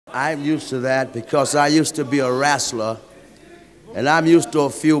I'm used to that because I used to be a wrestler, and I'm used to a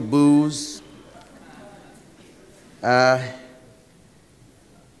few boos. The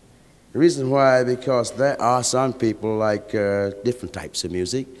reason why, because there are some people like different types of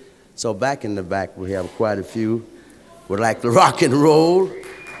music. So back in the back, we have quite a few would like to rock and roll,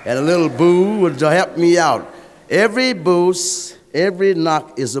 and a little boo would help me out. Every boost, every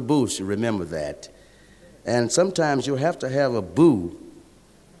knock is a boost, you remember that. And sometimes you have to have a boo,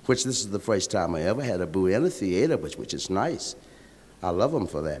 which this is the first time I ever had a boo in a theater, which is nice. I love them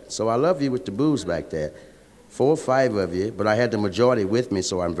for that. So I love you with the boos back there. 4 or 5 of you, but I had the majority with me,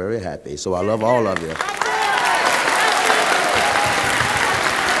 so I'm very happy. So I love all of you.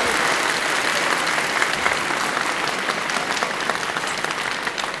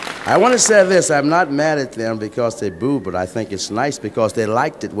 I want to say this, I'm not mad at them because they boo, but I think it's nice because they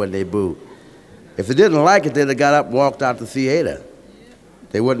liked it when they boo. If they didn't like it, they'd have got up and walked out the theater.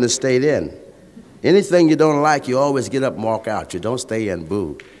 They wouldn't have stayed in. Anything you don't like, you always get up and walk out. You don't stay in,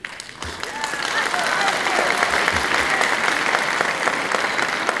 boo.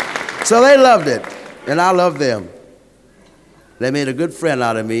 So they loved it, and I love them. They made a good friend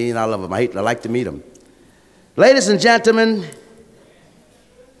out of me, and I love them. I like to meet them. Ladies and gentlemen,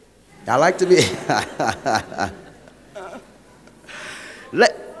 I like to be.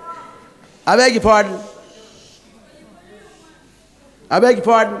 I beg your pardon. I beg your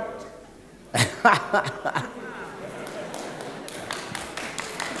pardon.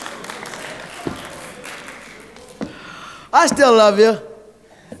 I still love you.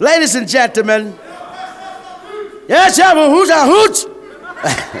 Ladies and gentlemen. Yes, who's a hooch?